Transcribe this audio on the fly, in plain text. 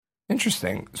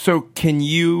Interesting. So can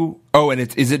you... Oh, and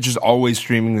is it just always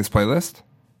streaming this playlist?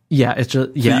 Yeah, it's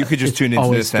just... So you could just tune into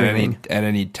this at streaming.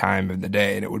 any time of the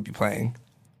day and it would be playing?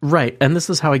 Right, and this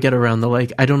is how I get around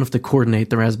I don't have to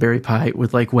coordinate the Raspberry Pi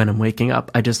with, when I'm waking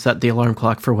up. I just set the alarm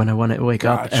clock for when I want to wake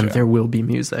up, and there will be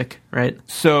music, right?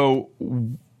 So,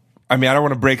 I don't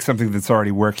want to break something that's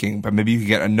already working, but maybe you could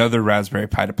get another Raspberry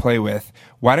Pi to play with.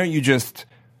 Why don't you just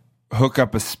hook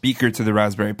up a speaker to the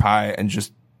Raspberry Pi and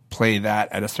just play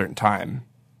that at a certain time?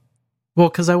 Well,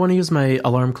 because I want to use my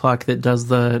alarm clock that does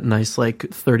the nice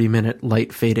 30-minute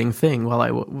light fading thing before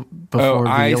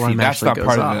the alarm That's actually not goes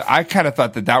part off. of it. I kind of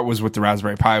thought that was what the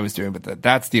Raspberry Pi was doing, but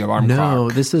that's the alarm clock. No,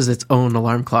 this is its own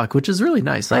alarm clock, which is really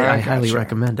nice. I highly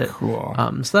recommend it. Cool.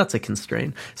 So that's a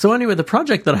constraint. So anyway, the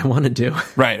project that I want to do...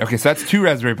 Right, okay, so that's 2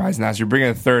 Raspberry Pis now, so you're bringing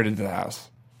a third into the house.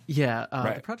 Yeah,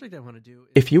 right. The project I want to do...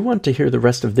 If you want to hear the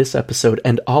rest of this episode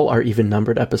and all our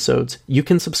even-numbered episodes, you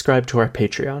can subscribe to our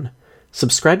Patreon.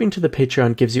 Subscribing to the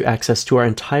Patreon gives you access to our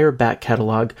entire back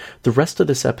catalog, the rest of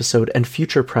this episode, and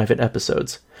future private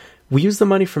episodes. We use the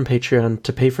money from Patreon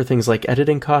to pay for things like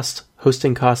editing costs,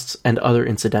 hosting costs, and other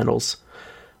incidentals.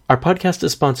 Our podcast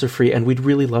is sponsor-free, and we'd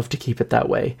really love to keep it that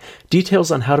way. Details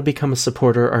on how to become a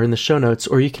supporter are in the show notes,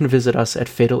 or you can visit us at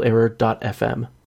fatalerror.fm.